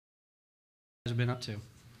Have been up to?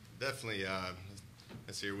 Definitely.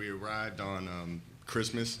 Let's see. We arrived on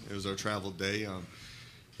Christmas. It was our travel day.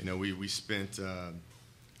 We spent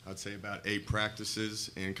I'd say about 8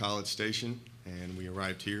 practices in College Station, and we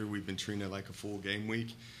arrived here. We've been treating it like a full game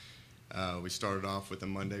week. We started off with a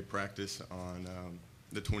Monday practice on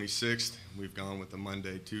the 26th. We've gone with a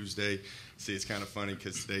Monday, Tuesday. See, it's kind of funny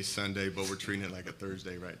because today's Sunday, but we're treating it like a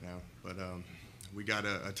Thursday right now. But we got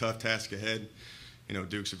a tough task ahead.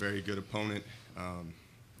 Duke's a very good opponent. I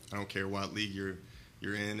don't care what league you're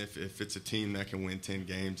in. If it's a team that can win 10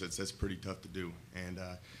 games, that's pretty tough to do. And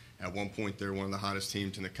at one point, they're one of the hottest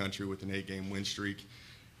teams in the country with an 8-game win streak.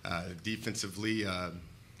 Defensively,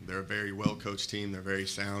 they're a very well-coached team. They're very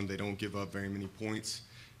sound. They don't give up very many points.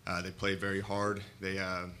 They play very hard. They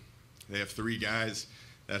have 3 guys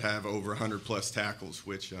that have over 100-plus tackles,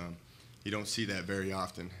 which you don't see that very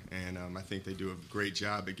often. And I think they do a great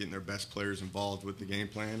job at getting their best players involved with the game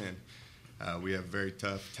plan. And we have a very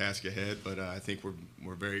tough task ahead, but I think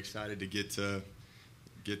we're very excited to get to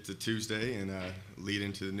Tuesday and lead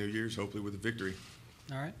into the New Year's, hopefully with a victory.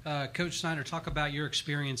 All right. Coach Snyder, talk about your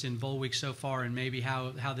experience in Bowl Week so far and maybe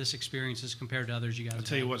how this experience is compared to others you guys have. I'll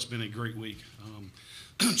tell you what, it's been a great week.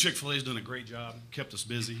 Chick-fil-A has done a great job, kept us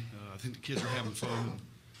busy. I think the kids are having fun and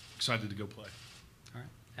excited to go play. All right.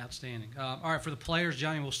 Outstanding. All right, for the players,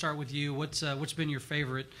 Johnny, we'll start with you. What's been your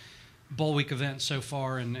favorite Bowl Week event so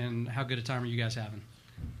far, and how good a time are you guys having?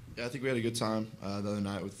 Yeah, I think we had a good time the other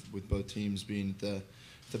night with both teams being the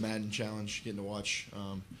Madden Challenge, getting to watch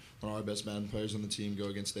one of our best Madden players on the team go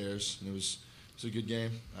against theirs, and it was a good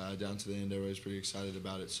game down to the end. Everybody was pretty excited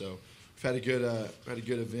about it. So we've had a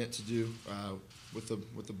good event to do with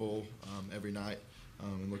the bowl every night,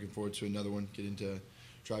 and looking forward to another one. Getting to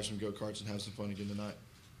drive some go-karts and have some fun again tonight.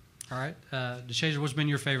 All right, Deshazor, what's been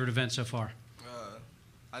your favorite event so far?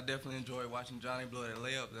 I definitely enjoyed watching Johnny blow that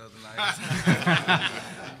layup the other night.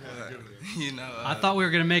 I thought we were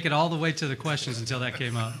going to make it all the way to the questions until that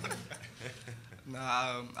came up.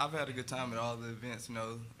 I've had a good time at all the events.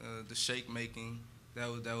 The shake making, that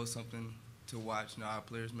was something to watch. Our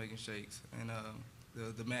players making shakes, and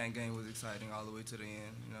the man game was exciting all the way to the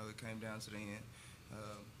end. It came down to the end.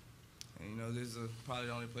 And this is probably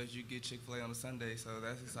the only place you get Chick-fil-A on a Sunday, so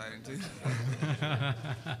that's exciting too.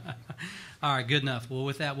 All right, good enough. Well,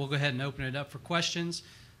 with that, we'll go ahead and open it up for questions.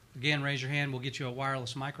 Again, raise your hand. We'll get you a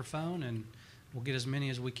wireless microphone, and we'll get as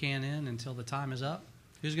many as we can in until the time is up.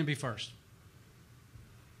 Who's going to be first?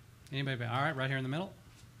 Anybody? All right, right here in the middle.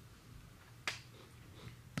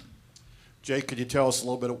 Jake, could you tell us a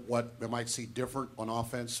little bit of what we might see different on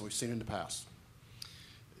offense than we've seen in the past?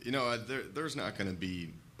 There's not going to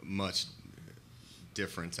be much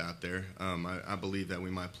difference out there. I believe that we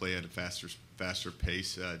might play at a faster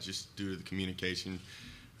pace just due to the communication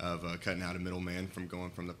of cutting out a middleman from going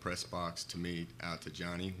from the press box to me out to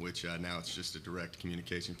Johnny, which now it's just a direct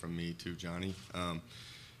communication from me to Johnny.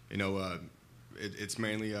 It's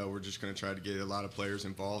mainly we're just going to try to get a lot of players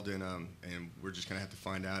involved, and we're just going to have to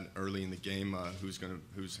find out early in the game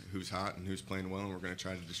who's hot and who's playing well, and we're going to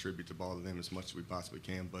try to distribute the ball to them as much as we possibly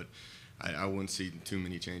can. But I wouldn't see too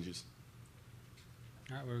many changes.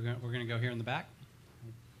 All right, we're going to go here in the back.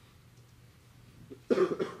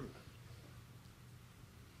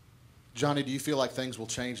 Johnny, do you feel like things will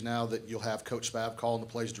change now that you'll have Coach Spav calling the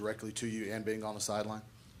plays directly to you and being on the sideline?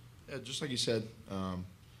 Yeah, just like you said, I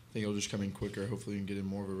think it'll just come in quicker. Hopefully, we can get in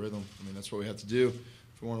more of a rhythm. That's what we have to do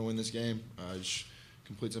if we want to win this game. Just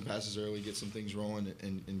complete some passes early, get some things rolling,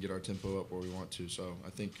 and get our tempo up where we want to. So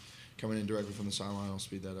I think coming in directly from the sideline will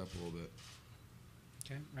speed that up a little bit.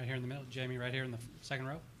 Okay, right here in the middle. Jamie, right here in the second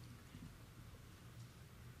row.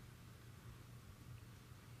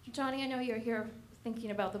 Johnny, I know you're here thinking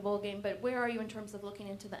about the bowl game, but where are you in terms of looking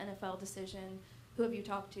into the NFL decision? Who have you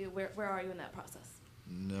talked to? Where are you in that process?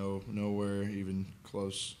 Nowhere even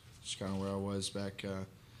close. Just kind of where I was back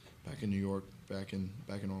in New York, back in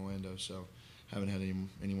Orlando. So haven't had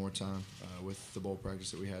any more time with the bowl practice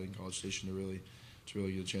that we had in College Station to really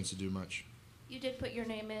get a chance to do much. You did put your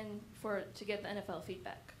name in to get the NFL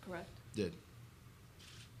feedback, correct? Did.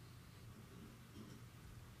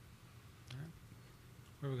 All right.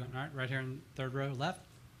 Where are we going? All right, right here in the third row, left.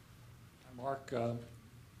 Mark,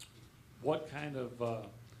 what kind of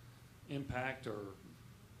impact or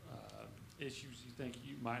issues you think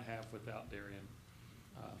you might have without Darian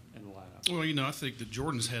in the lineup? Well, I think that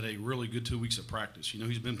Jordan's had a really good 2 weeks of practice.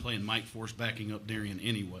 He's been playing Mike Force backing up Darian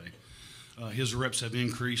anyway. His reps have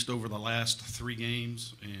increased over the last 3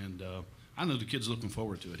 games, and I know the kid's looking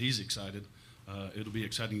forward to it. He's excited. It'll be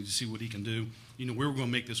exciting to see what he can do. We were going to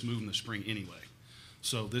make this move in the spring anyway,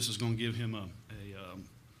 so this is going to give him a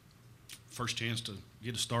first chance to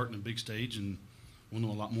get a start in a big stage, and we'll know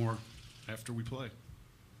a lot more after we play.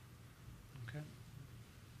 Okay.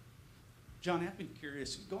 John, I've been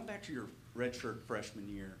curious, going back to your redshirt freshman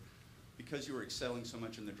year, because you were excelling so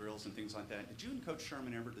much in the drills and things like that, did you and Coach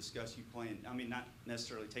Sherman ever discuss you playing, I mean, not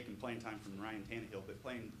necessarily taking playing time from Ryan Tannehill, but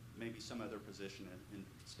playing maybe some other position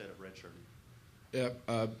instead of redshirting? Yeah,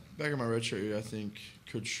 back in my redshirt year, I think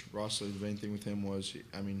Coach Rossley, the main thing with him was,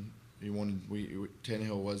 he wanted,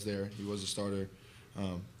 Tannehill was there, he was a starter,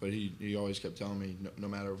 but he always kept telling me, no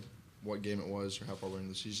matter what game it was or how far we're in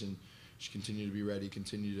the season, just continue to be ready,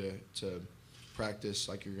 continue to practice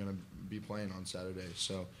like you're going to be playing on Saturday.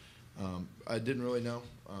 So I didn't really know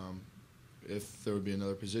if there would be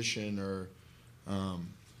another position or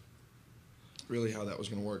really how that was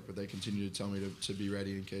going to work, but they continued to tell me to be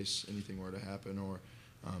ready in case anything were to happen or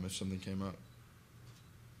if something came up.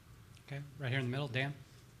 Okay, right here in the middle, Dan.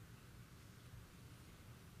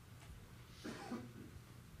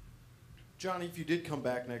 Johnny, if you did come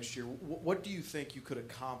back next year, what do you think you could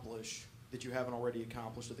accomplish that you haven't already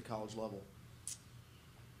accomplished at the college level?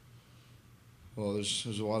 Well, there's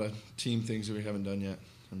a lot of team things that we haven't done yet.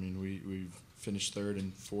 I mean, we've finished 3rd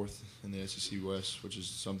and 4th in the SEC West, which is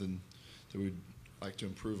something that we'd like to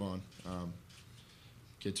improve on.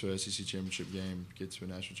 Get to a SEC championship game, get to a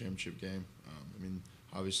national championship game. I mean,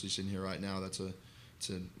 obviously sitting here right now, it's a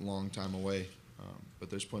long time away, but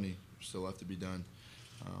there's plenty still left to be done.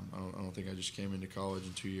 I don't think I just came into college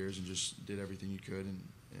in 2 years and just did everything you could and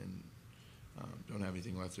don't have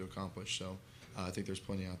anything left to accomplish. So I think there's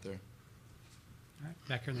plenty out there. All right,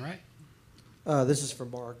 back here on the right. This is for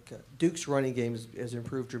Mark. Duke's running game has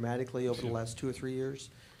improved dramatically over the last 2 or 3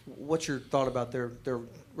 years. What's your thought about their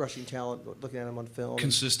rushing talent, looking at them on film?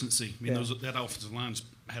 Consistency. I mean, that offensive line's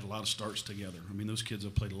had a lot of starts together. I mean, those kids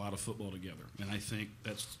have played a lot of football together, and I think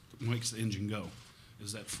that's what makes the engine go,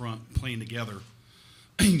 is that front playing together.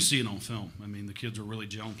 You can see it on film. I mean, the kids are really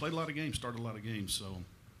gelling. Played a lot of games, started a lot of games. So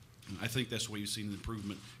I think that's where you've seen the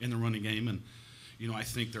improvement in the running game. And, I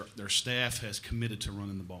think their staff has committed to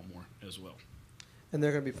running the ball more as well. And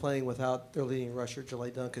they're going to be playing without their leading rusher,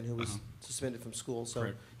 Jalay Duncan, who was suspended from school.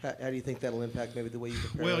 So how do you think that'll impact maybe the way you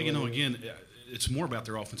prepare? Well, again, it's more about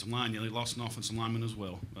their offensive line. They lost an offensive lineman as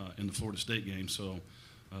well in the Florida State game. So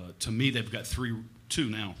to me, they've got two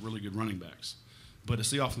now really good running backs. But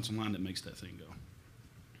it's the offensive line that makes that thing go.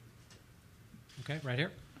 Okay, right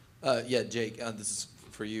here. Yeah, Jake, this is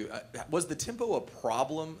for you. Was the tempo a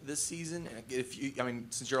problem this season?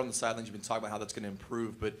 Since you're on the sidelines, you've been talking about how that's going to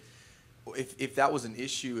improve. But if that was an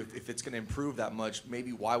issue, if it's going to improve that much,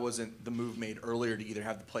 maybe why wasn't the move made earlier to either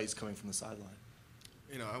have the plays coming from the sideline?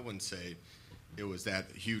 I wouldn't say it was that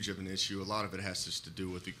huge of an issue. A lot of it has just to do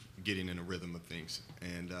with getting in a rhythm of things.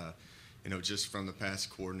 And, just from the past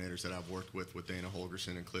coordinators that I've worked with Dana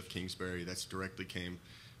Holgerson and Cliff Kingsbury, that's directly came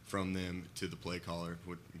from them to the play caller,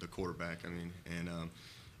 with the quarterback. And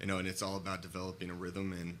it's all about developing a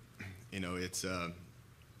rhythm, and it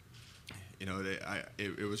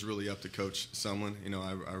was really up to Coach Sumlin.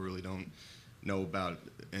 I really don't know about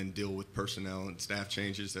and deal with personnel and staff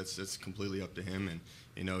changes. That's completely up to him, and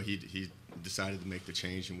he decided to make the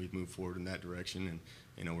change, and we've moved forward in that direction.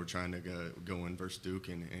 And we're trying to go in versus Duke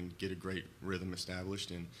and get a great rhythm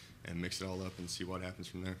established and mix it all up and see what happens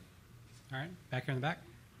from there. All right, back here in the back.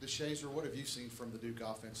 Deshazor, what have you seen from the Duke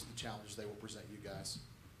offense, the challenges they will present you guys?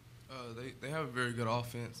 They have a very good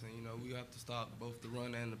offense, and we have to stop both the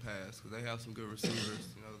run and the pass because they have some good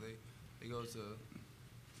receivers. They go to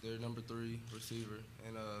their number 3 receiver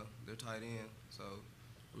and their tight end, so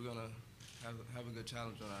we're gonna have a good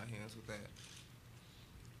challenge on our hands with that.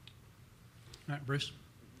 All right, Bruce.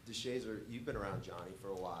 Deshazor, you've been around Johnny for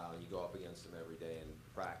a while, and you go up against him every day in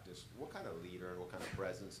practice. What kind of leader and what kind of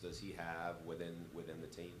presence does he have within the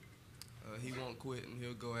team? He won't quit, and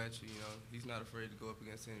he'll go at you. He's not afraid to go up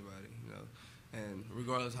against anybody. And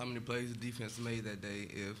regardless how many plays the defense made that day,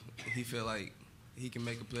 if he feel like he can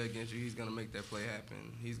make a play against you, he's gonna make that play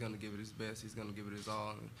happen. He's gonna give it his best. He's gonna give it his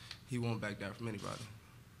all, and he won't back down from anybody.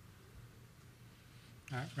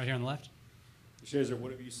 All right, right here on the left. Deshazor,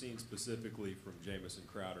 what have you seen specifically from Jamison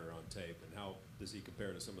Crowder on tape, and how does he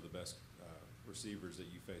compare to some of the best receivers that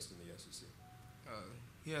you faced in the SEC?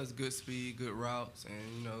 He has good speed, good routes,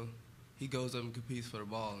 and he goes up and competes for the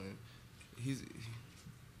ball, and he's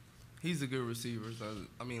a good receiver. So,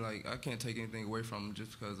 I can't take anything away from him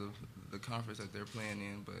just because of the conference that they're playing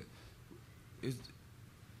in, but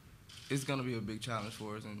it's going to be a big challenge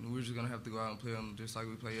for us, and we're just going to have to go out and play him just like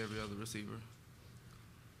we play every other receiver.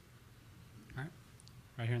 All right,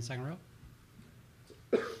 right here in the second row.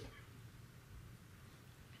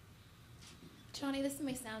 Johnny, this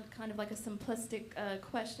may sound kind of like a simplistic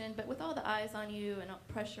question, but with all the eyes on you and all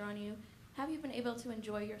pressure on you, have you been able to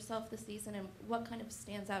enjoy yourself this season, and what kind of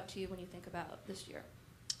stands out to you when you think about this year?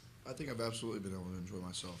 I think I've absolutely been able to enjoy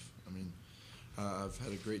myself. I mean, I've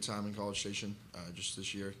had a great time in College Station just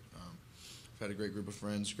this year. I've had a great group of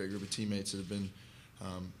friends, great group of teammates that have been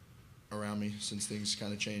around me since things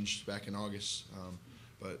kind of changed back in August.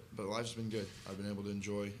 But life's been good. I've been able to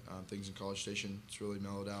enjoy things in College Station. It's really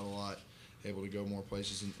mellowed out a lot. Able to go more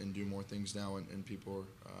places and do more things now, and people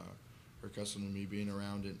are accustomed to me being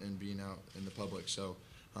around and being out in the public. So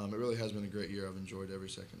it really has been a great year. I've enjoyed every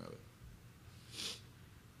second of it.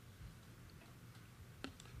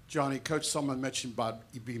 Johnny, Coach Sumlin mentioned about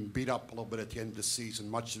you being beat up a little bit at the end of the season.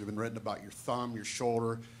 Much has been written about your thumb, your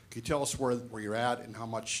shoulder. Can you tell us where you're at and how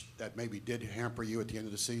much that maybe did hamper you at the end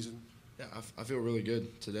of the season? Yeah, I feel really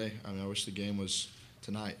good today. I mean, I wish the game was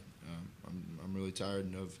tonight. I'm really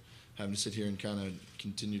tired of having to sit here and kind of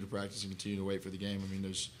continue to practice and continue to wait for the game. I mean,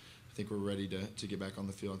 I think we're ready to get back on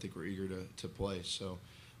the field. I think we're eager to play. So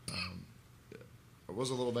I was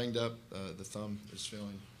a little banged up. The thumb is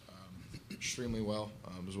feeling extremely well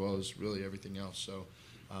as really everything else. So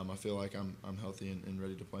I feel like I'm healthy and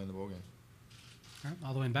ready to play in the bowl game. All right,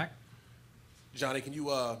 all the way in back. Johnny, can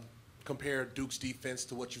you compare Duke's defense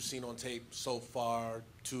to what you've seen on tape so far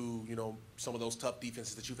to, some of those tough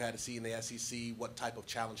defenses that you've had to see in the SEC, what type of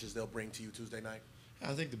challenges they'll bring to you Tuesday night?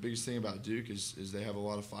 I think the biggest thing about Duke is they have a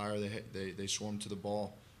lot of fire. They swarm to the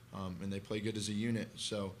ball, and they play good as a unit.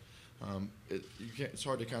 So it's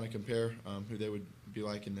hard to kind of compare who they would be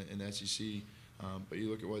like in the SEC. But you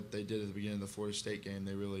look at what they did at the beginning of the Florida State game.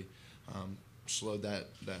 They really slowed that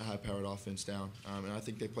high-powered offense down. And I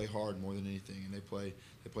think they play hard more than anything, and they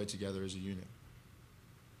play together as a unit.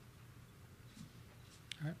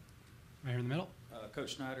 All right, right here in the middle.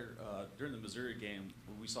 Coach Snyder, during the Missouri game,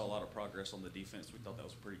 we saw a lot of progress on the defense. We thought that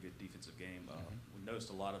was a pretty good defensive game. We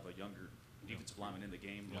noticed a lot of younger defensive linemen in the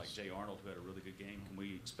game, like Jay Arnold, who had a really good game. Can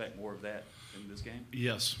we expect more of that in this game?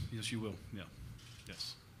 Yes, you will. Yeah,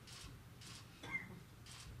 yes.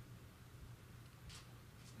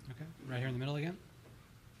 Okay, right here in the middle again.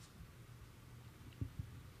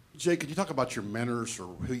 Jay, could you talk about your mentors or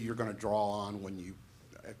who you're going to draw on when you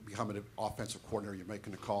become an offensive coordinator? You're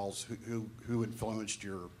making the calls. Who influenced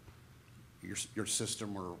your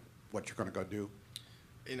system or what you're going to go do?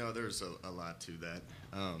 There's a lot to that.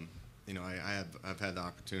 I've had the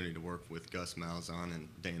opportunity to work with Gus Malzahn and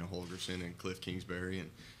Dana Holgorsen and Cliff Kingsbury,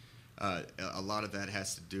 and a lot of that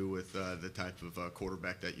has to do with the type of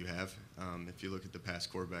quarterback that you have. If you look at the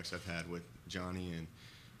past quarterbacks I've had with Johnny and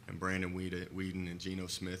Brandon Whedon and Geno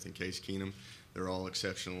Smith and Case Keenum, they're all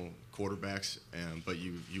exceptional quarterbacks, but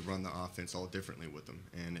you run the offense all differently with them,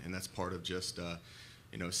 and that's part of just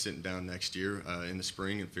sitting down next year in the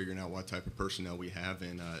spring and figuring out what type of personnel we have,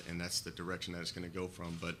 and that's the direction that it's going to go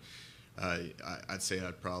from. But I'd say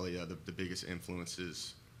I'd probably the biggest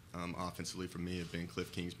influences offensively for me have been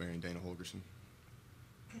Cliff Kingsbury and Dana Holgorsen.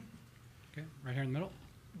 Okay, right here in the middle.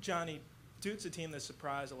 Johnny, Duke's a team that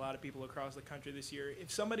surprised a lot of people across the country this year. If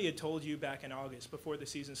somebody had told you back in August, before the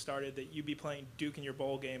season started, that you'd be playing Duke in your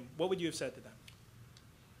bowl game, what would you have said to them?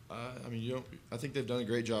 I think they've done a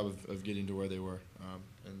great job of getting to where they were.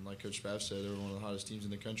 And like Coach Spav said, they were one of the hottest teams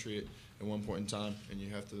in the country at one point in time, and you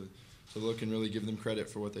have to look and really give them credit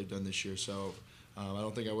for what they've done this year. So I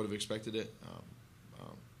don't think I would have expected it,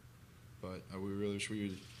 but we really wish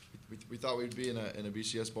we thought we'd be in a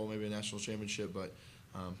BCS bowl, maybe a national championship, but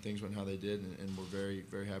things went how they did, and we're very,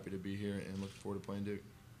 very happy to be here and looking forward to playing Duke.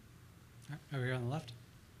 All right, over here on the left.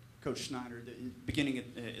 Coach Snyder, at the beginning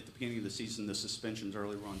of the season, the suspensions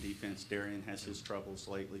earlier on defense, Darian has his troubles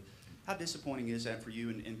lately. How disappointing is that for you,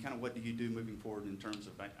 and kind of what do you do moving forward in terms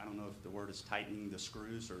of, I don't know if the word is tightening the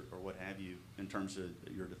screws or what have you, in terms of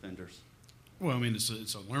your defenders? Well, I mean, it's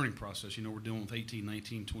a learning process. We're dealing with 18,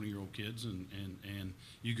 19, 20-year-old kids, and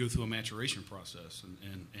you go through a maturation process.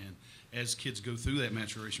 And as kids go through that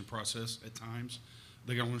maturation process, at times,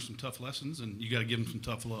 they got to learn some tough lessons, and you got to give them some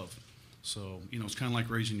tough love. So, it's kind of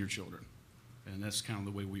like raising your children, and that's kind of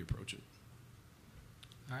the way we approach it.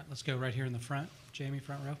 All right, let's go right here in the front. Jamie,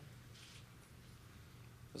 front row.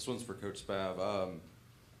 This one's for Coach Spav.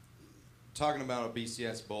 Talking about a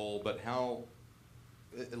BCS bowl, but how,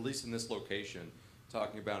 at least in this location,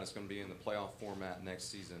 talking about it's going to be in the playoff format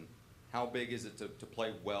next season, how big is it to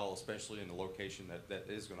play well, especially in a location that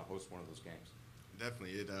is going to host one of those games?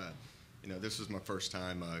 Definitely. This was my first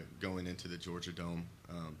time going into the Georgia Dome.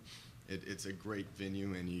 It's a great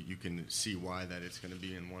venue, and you can see why that it's going to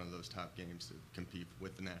be in one of those top games to compete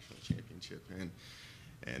with the national championship.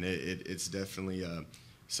 And it's definitely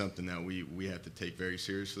something that we have to take very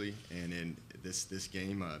seriously. And in this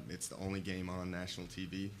game, it's the only game on national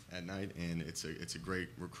TV at night, and it's a great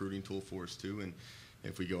recruiting tool for us too. And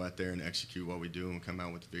if we go out there and execute what we do and come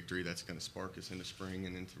out with the victory, that's going to spark us into spring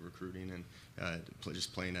and into recruiting. And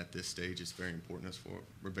just playing at this stage is very important.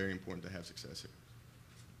 We're very important to have success here.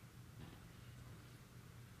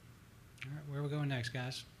 All right, where are we going next,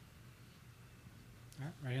 guys? All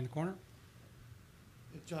right, right here in the corner.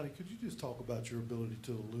 Johnny, could you just talk about your ability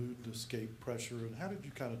to elude and escape pressure, and how did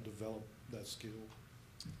you kind of develop that skill?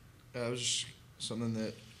 It was just something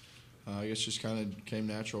that I guess just kind of came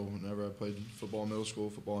natural whenever I played football in middle school,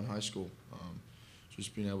 football in high school.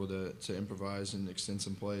 Just being able to improvise and extend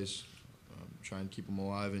some plays, try and keep them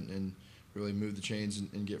alive and really move the chains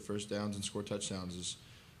and get first downs and score touchdowns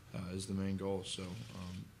is the main goal. So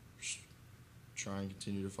just try and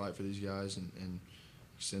continue to fight for these guys and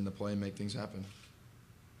extend the play and make things happen.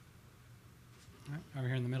 All right, over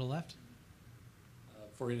here in the middle left.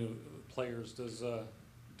 For you players, does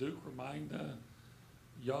Duke remind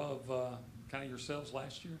y'all of kind of yourselves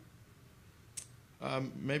last year?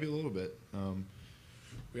 Maybe a little bit.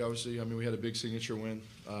 We obviously, we had a big signature win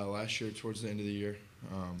last year towards the end of the year.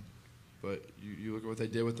 But you look at what they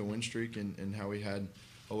did with the win streak and how we had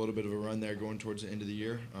a little bit of a run there going towards the end of the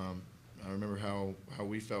year. I remember how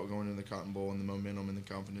we felt going into the Cotton Bowl and the momentum and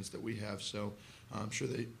the confidence that we have. So I'm sure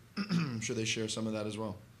they share some of that as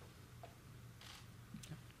well.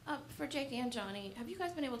 For Jake and Johnny, have you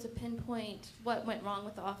guys been able to pinpoint what went wrong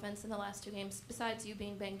with the offense in the last two games? Besides you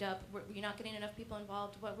being banged up, were you not getting enough people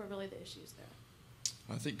involved? What were really the issues there?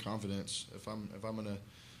 I think confidence. If I'm gonna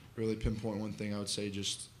really pinpoint one thing, I would say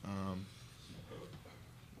just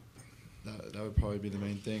that would probably be the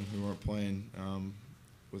main thing. We weren't playing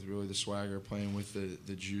with really the swagger, playing with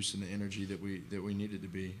the juice and the energy that we needed to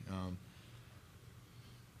be.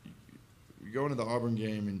 You go into the Auburn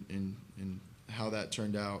game and how that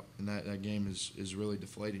turned out, and that game is really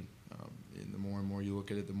deflating. And the more and more you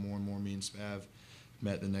look at it, the more and more me and Spav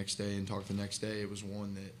met the next day and talked the next day. It was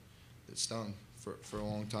one that stung for a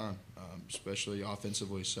long time, especially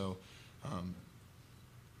offensively. So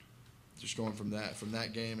just going from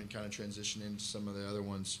that game and kind of transitioning into some of the other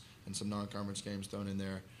ones and some non-conference games thrown in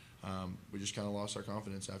there, we just kind of lost our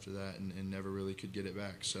confidence after that and never really could get it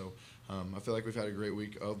back. So I feel like we've had a great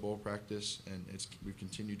week of bowl practice, and we've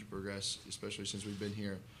continued to progress, especially since we've been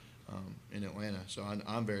here in Atlanta. So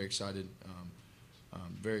I'm very excited,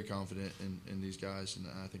 very confident in these guys, and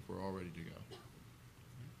I think we're all ready to go.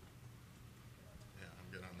 Yeah,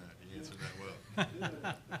 I'm good on that. You answered that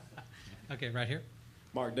well. Okay, right here.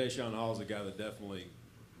 Mark, Deshaun Hall is a guy that definitely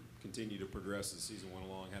continued to progress as the season went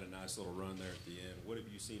along, had a nice little run there at the end. What have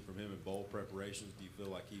you seen from him in bowl preparations? Do you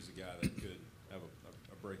feel like he's a guy that could have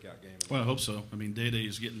a breakout game? Well, I hope so. Day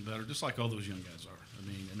is getting better, just like all those young guys are.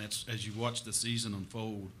 And that's as you watch the season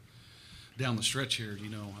unfold down the stretch here,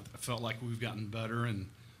 I felt like we've gotten better, and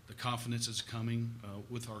the confidence is coming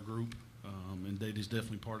with our group, and Day-Day's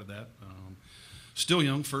definitely part of that. Still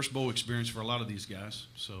young, first bowl experience for a lot of these guys,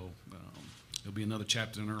 so it'll be another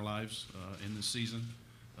chapter in our lives in this season.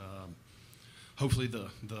 Hopefully the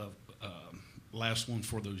last one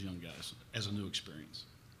for those young guys as a new experience.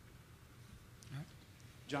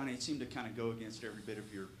 Johnny, it seemed to kind of go against every bit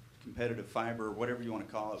of your competitive fiber, or whatever you want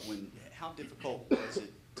to call it. How difficult was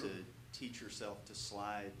it to teach yourself to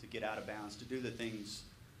slide, to get out of bounds, to do the things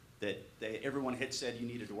that everyone had said you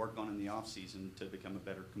needed to work on in the offseason to become a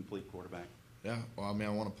better complete quarterback? Yeah, well, I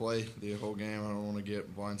want to play the whole game. I don't want to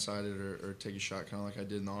get blindsided or take a shot kind of like I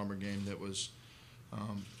did in the Auburn game that was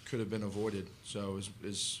could have been avoided. So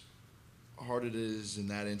as hard it is in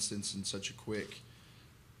that instance in such a quick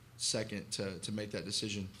second to make that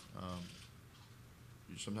decision,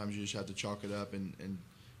 sometimes you just have to chalk it up and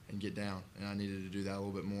get down. And I needed to do that a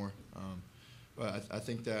little bit more. But I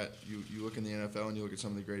think that you look in the NFL and you look at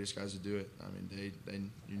some of the greatest guys that do it. They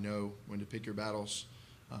when to pick your battles.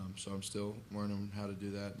 So I'm still learning how to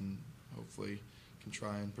do that, and hopefully can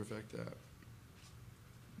try and perfect that.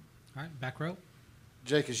 All right, back row.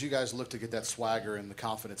 Jake, as you guys look to get that swagger and the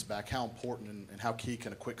confidence back, how important and how key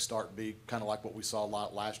can a quick start be, kind of like what we saw a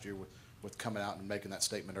lot last year with coming out and making that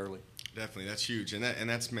statement early? Definitely, that's huge, and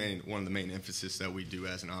that's one of the main emphasis that we do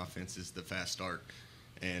as an offense is the fast start,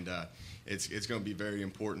 and it's going to be very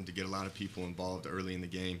important to get a lot of people involved early in the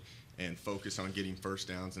game and focus on getting first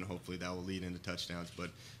downs, and hopefully that will lead into touchdowns. But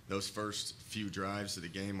those first few drives of the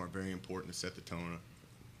game are very important to set the tone.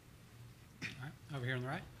 All right, over here on the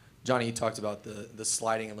right. Johnny, you talked about the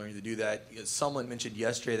sliding and learning to do that. Someone mentioned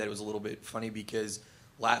yesterday that it was a little bit funny because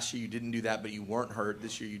last year you didn't do that, but you weren't hurt.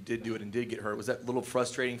 This year you did do it and did get hurt. Was that a little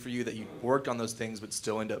frustrating for you that you worked on those things but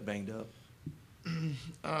still end up banged up?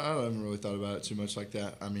 I haven't really thought about it too much like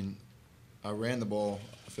that. I mean, I ran the ball,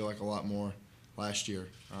 I feel like, a lot more last year,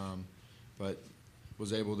 but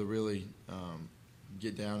was able to really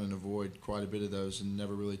get down and avoid quite a bit of those and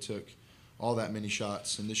never really took all that many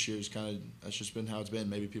shots. And this year's that's just been how it's been.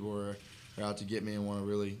 Maybe people are out to get me and want to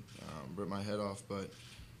really rip my head off, but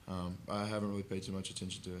I haven't really paid too much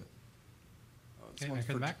attention to it. Okay, back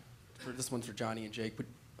in the back. This one's for Johnny and Jake. But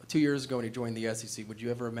 2 years ago when you joined the SEC, would you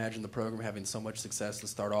ever imagine the program having so much success to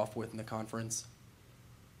start off with in the conference?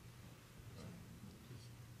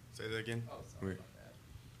 Say that again. Oh, sorry about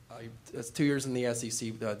that. It's 2 years in the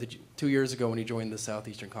SEC. 2 years ago when you joined the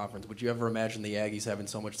Southeastern Conference, would you ever imagine the Aggies having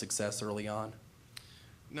so much success early on?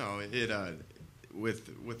 No,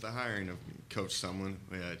 with the hiring of Coach Sumlin,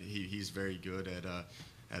 he's very good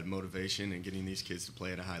at motivation and getting these kids to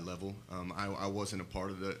play at a high level. I wasn't a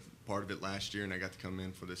part of it last year, and I got to come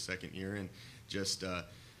in for the second year, and just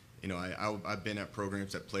I've been at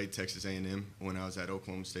programs that played Texas A&M when I was at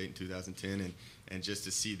Oklahoma State in 2010, and just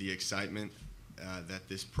to see the excitement that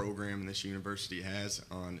this program and this university has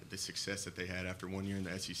on the success that they had after 1 year in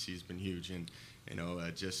the SEC has been huge. And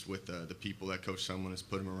just with the people that Coach Sumlin has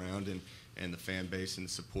put them around and the fan base and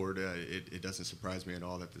the support, it doesn't surprise me at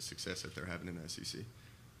all that the success that they're having in the SEC.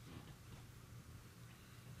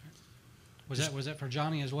 Was that for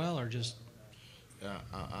Johnny as well, or just? Yeah,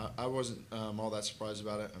 I wasn't all that surprised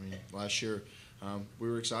about it. I mean, last year we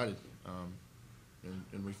were excited,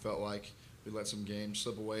 and we felt like we let some games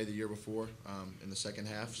slip away the year before in the second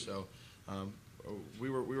half. So we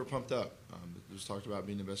were pumped up. It was talked about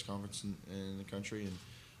being the best conference in the country,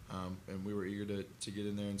 and we were eager to get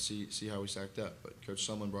in there and see how we stacked up. But Coach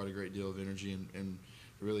Sumlin brought a great deal of energy and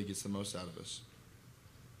really gets the most out of us.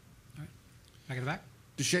 All right, back in the back.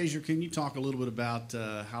 Deshazor, can you talk a little bit about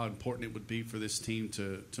how important it would be for this team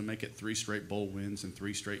to make it 3 straight bowl wins in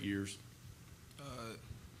 3 straight years?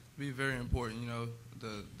 Be very important.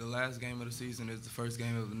 The last game of the season is the first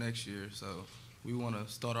game of the next year, so we want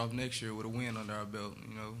to start off next year with a win under our belt.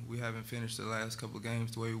 We haven't finished the last couple of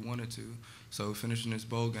games the way we wanted to, so finishing this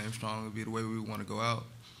bowl game strong would be the way we want to go out.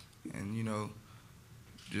 And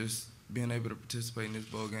just being able to participate in this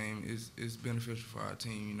bowl game is beneficial for our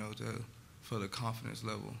team. For the confidence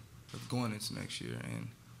level of going into next year, and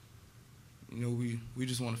we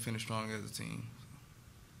just want to finish strong as a team.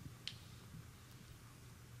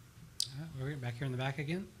 We're back here in the back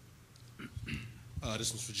again.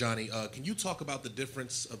 This one's for Johnny. Can you talk about the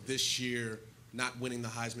difference of this year not winning the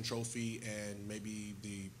Heisman Trophy and maybe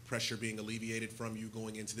the pressure being alleviated from you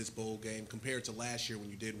going into this bowl game compared to last year when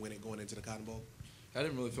you did win it going into the Cotton Bowl? I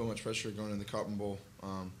didn't really feel much pressure going into the Cotton Bowl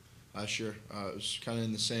last year. It was kind of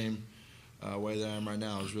in the same way that I am right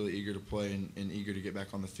now. I was really eager to play and eager to get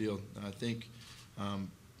back on the field. And I think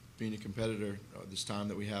being a competitor, this time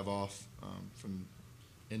that we have off from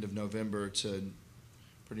end of November to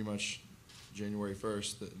pretty much January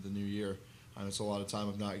 1st, the new year, it's a lot of time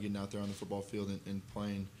of not getting out there on the football field and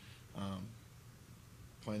playing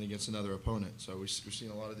against another opponent. So we've seen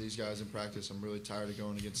a lot of these guys in practice. I'm really tired of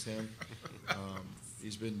going against him.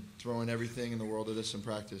 He's been throwing everything in the world at us in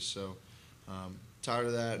practice. So tired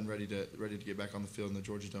of that and ready to get back on the field in the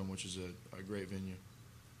Georgia Dome, which is a great venue.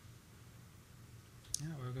 Yeah,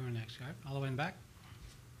 we're going next, guy. All the way in the back.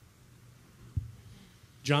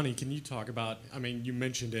 Johnny, can you talk about, you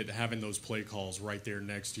mentioned it, having those play calls right there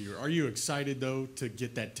next to you. Are you excited, though, to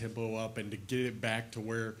get that tempo up and to get it back to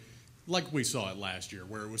where, like we saw it last year,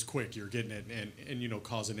 where it was quick, you're getting it and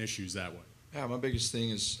causing issues that way? Yeah, my biggest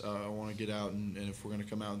thing is I want to get out, and if we're going to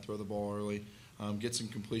come out and throw the ball early, get some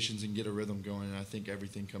completions and get a rhythm going, and I think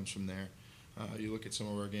everything comes from there. You look at some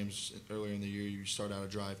of our games earlier in the year, you start out a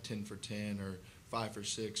drive 10 for 10 or 5 for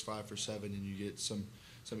 6, 5 for 7, and you get some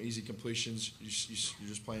easy completions. You're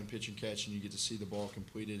just playing pitch and catch, and you get to see the ball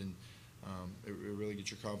completed, and it really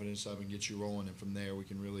gets your confidence up and gets you rolling, and from there we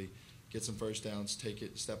can really get some first downs, take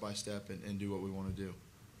it step by step, and do what we want to do.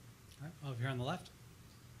 All right, over here on the left.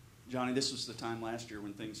 Johnny, this was the time last year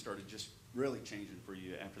when things started just really changing for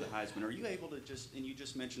you after the Heisman. Are you able to and you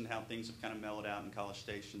just mentioned how things have kind of mellowed out in College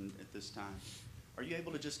Station at this time. Are you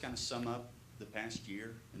able to just kind of sum up the past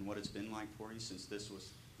year and what it's been like for you since this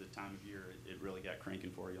was the time of year it really got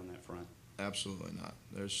cranking for you on that front? Absolutely not.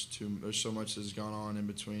 There's so much that's gone on in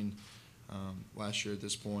between last year at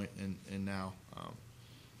this point and now. I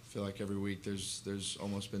feel like every week there's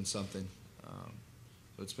almost been something.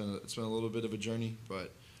 So it's been a little bit of a journey,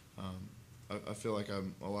 but I feel like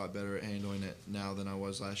I'm a lot better at handling it now than I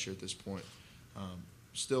was last year at this point.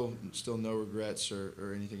 Still no regrets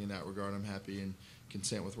or anything in that regard. I'm happy and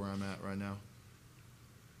content with where I'm at right now.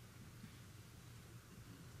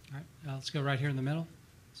 All right, let's go right here in the middle.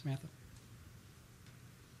 Samantha.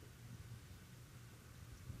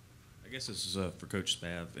 I guess this is for Coach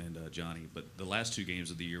Spav and Johnny, but the last 2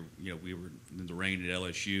 games of the year, we were in the rain at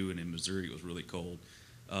LSU, and in Missouri it was really cold.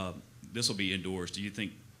 This will be indoors. Do you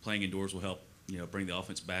think playing indoors will help, bring the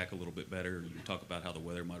offense back a little bit better? You talk about how the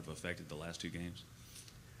weather might have affected the last 2 games.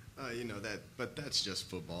 But that's just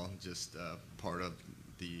football, just part of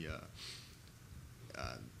the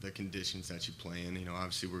conditions that you play in.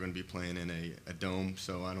 Obviously we're going to be playing in a dome,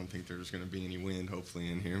 so I don't think there's going to be any wind,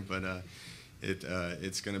 hopefully, in here. But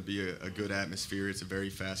it's going to be a good atmosphere. It's a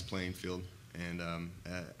very fast playing field, and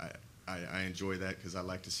I enjoy that because I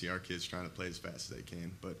like to see our kids trying to play as fast as they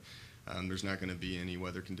can. But there's not going to be any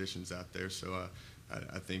weather conditions out there, so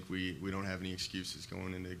I think we don't have any excuses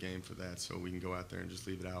going into the game for that. So we can go out there and just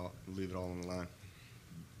leave it all on the line.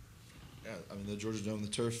 Yeah, I mean the Georgia Dome, the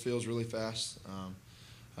turf feels really fast.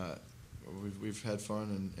 We've had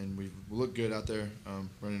fun and we've looked good out there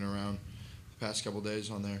running around the past couple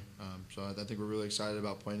days on there. So I think we're really excited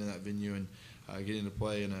about playing in that venue and getting to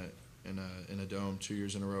play in a dome 2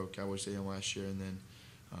 years in a row. Cowboy Stadium last year, and then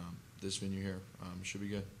this venue here should be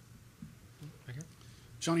good. Right here.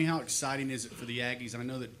 Johnny, how exciting is it for the Aggies? I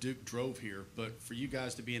know that Duke drove here, but for you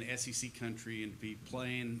guys to be in SEC country and to be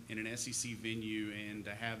playing in an SEC venue and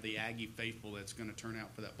to have the Aggie faithful that's going to turn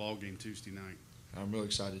out for that ball game Tuesday night. I'm really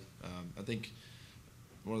excited. I think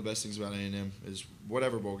one of the best things about A&M is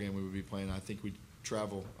whatever bowl game we would be playing, I think we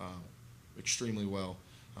travel extremely well.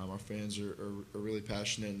 Our fans are really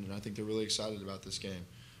passionate, and I think they're really excited about this game.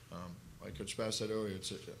 Like Coach Spav said earlier,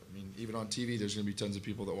 even on TV, there's going to be tons of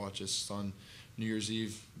people that watch us. It's on New Year's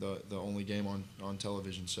Eve, the only game on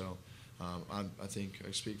television. So I think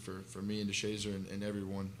I speak for me and Deshazor and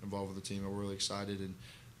everyone involved with the team. We're really excited and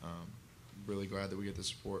really glad that we get the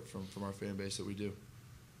support from our fan base that we do.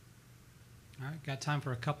 All right, got time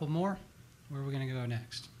for a couple more. Where are we going to go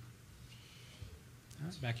next? All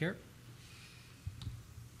right, back here.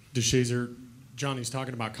 Deshazor, Johnny's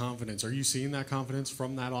talking about confidence. Are you seeing that confidence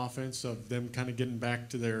from that offense of them kind of getting back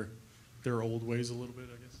to their old ways a little bit,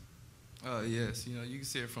 I guess? Yes, you can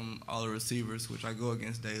see it from all the receivers, which I go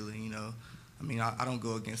against daily. I don't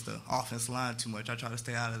go against the offense line too much. I try to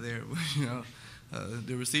stay out of there. But,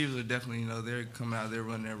 the receivers are definitely, they're coming out, they're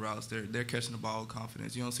running their routes, they're catching the ball with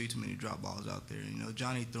confidence. You don't see too many drop balls out there.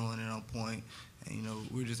 Johnny throwing it on point, and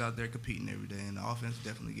we're just out there competing every day, and the offense is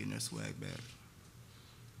definitely getting their swag back.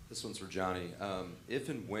 This one's for Johnny. If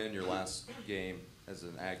and when your last game as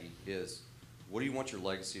an Aggie is, what do you want your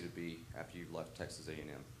legacy to be after you've left Texas A&M?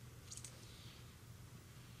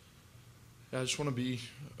 Yeah, I just want to be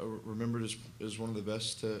remembered as one of the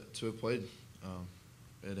best to have played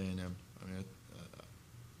at A&M. I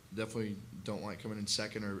definitely don't like coming in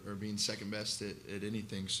second or being second best at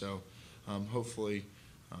anything. So hopefully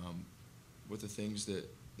with the things that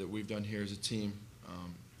we've done here as a team,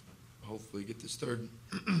 hopefully get this third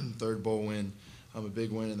bowl win, a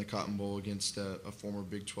big win in the Cotton Bowl against a former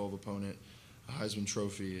Big 12 opponent, a Heisman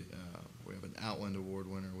Trophy. We have an Outland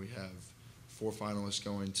Award winner. We have 4 finalists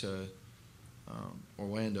going to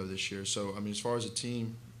Orlando this year. So, as far as a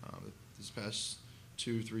team, this past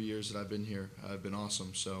 2-3 years that I've been here have been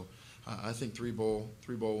awesome. So, I think three bowl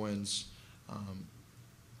wins of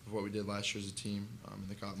what we did last year as a team in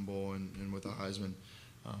the Cotton Bowl and with the Heisman.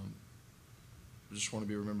 I just want to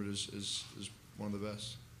be remembered as one of the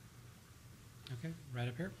best. Okay, right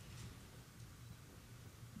up here.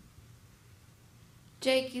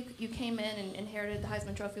 Jake, you came in and inherited the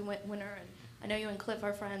Heisman Trophy winner, and I know you and Cliff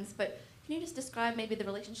are friends, but can you just describe maybe the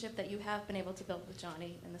relationship that you have been able to build with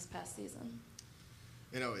Johnny in this past season?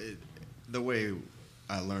 The way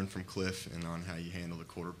I learned from Cliff and on how you handle the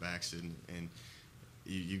quarterbacks, and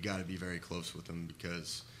you got to be very close with them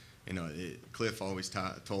because, Cliff always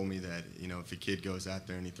told me that, if a kid goes out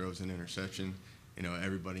there and he throws an interception,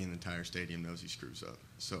 everybody in the entire stadium knows he screws up.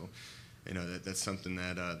 So, that's something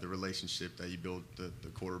that the relationship that you build, the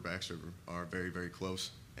quarterbacks are very, very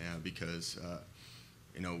close because,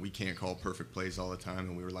 we can't call perfect plays all the time,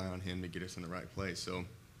 and we rely on him to get us in the right place. So,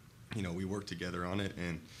 we work together on it,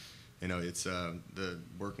 and, it's the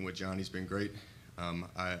working with Johnny's been great.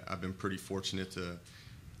 I've been pretty fortunate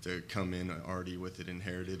to come in already with it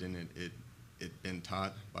inherited, and it been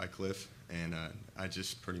taught by Cliff, and I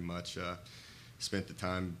just pretty much spent the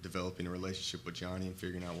time developing a relationship with Johnny and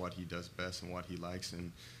figuring out what he does best and what he likes,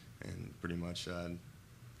 and pretty much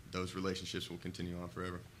those relationships will continue on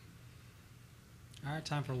forever. All right,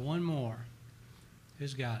 time for one more.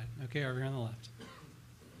 Who's got it? Okay, over here on the left.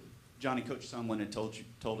 Johnny, Coach Sumlin had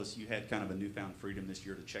told us you had kind of a newfound freedom this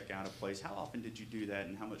year to check out a place. How often did you do that,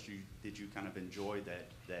 and how much did you kind of enjoy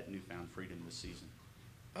that newfound freedom this season?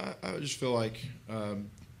 I just feel like at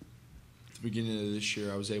the beginning of this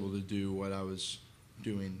year I was able to do what I was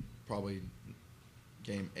doing probably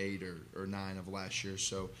game 8 or 9 of last year.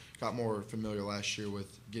 So got more familiar last year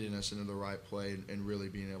with getting us into the right play and really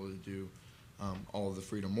being able to do all of the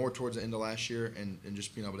freedom more towards the end of last year, and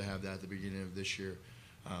just being able to have that at the beginning of this year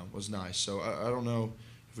was nice. So I don't know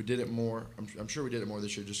if we did it more. I'm sure we did it more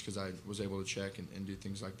this year just because I was able to check and do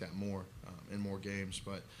things like that more in more games.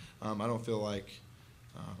 But I don't feel like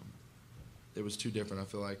it was too different. I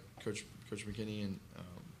feel like Coach McKinney and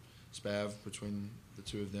Spav, between the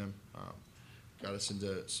two of them, got us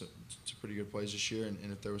into some pretty good plays this year.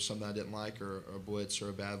 And if there was something I didn't like, or a blitz or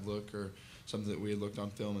a bad look or something that we had looked on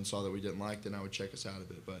film and saw that we didn't like, then I would check us out of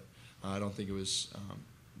it. But I don't think it was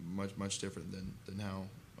much different than how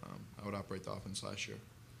I would operate the offense last year.